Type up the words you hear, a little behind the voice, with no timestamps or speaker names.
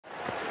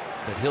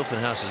But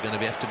Hilfenhaus is going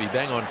to have to be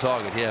bang on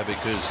target here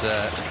because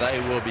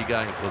they will be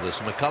going for this.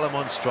 McCullum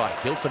on strike.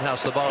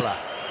 Hilfenhaus the bowler.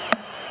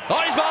 Oh,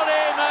 he's bowled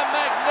him! A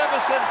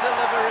magnificent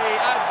delivery.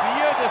 A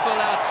beautiful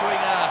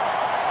outswinger.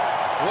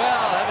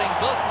 Well, having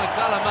built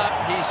McCullum up,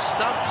 his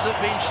stumps have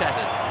been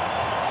shattered.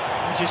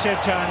 As you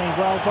said, Tony,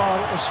 well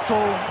bowled. It was full.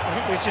 I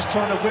think we're just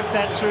trying to whip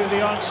that through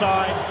the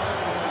onside.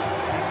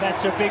 And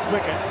that's a big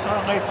wicket.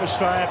 Not only for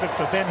Australia, but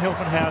for Ben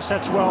Hilfenhaus.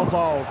 That's well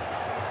bowled.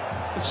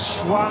 It's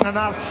swung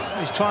enough.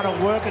 He's trying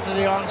to work it to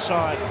the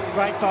onside.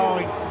 Great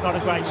bowling, not a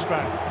great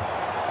stroke.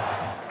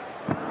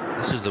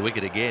 This is the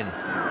wicket again.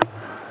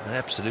 An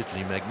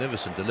absolutely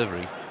magnificent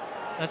delivery.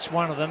 That's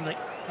one of them that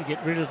you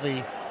get rid of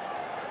the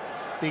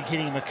big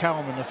hitting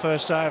McCullum in the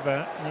first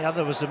over. And the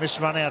other was the missed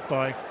run out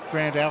by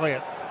Grant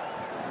Elliott.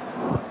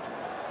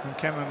 And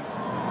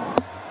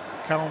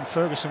Callum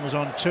Ferguson was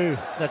on 2.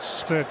 That's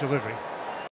superb delivery.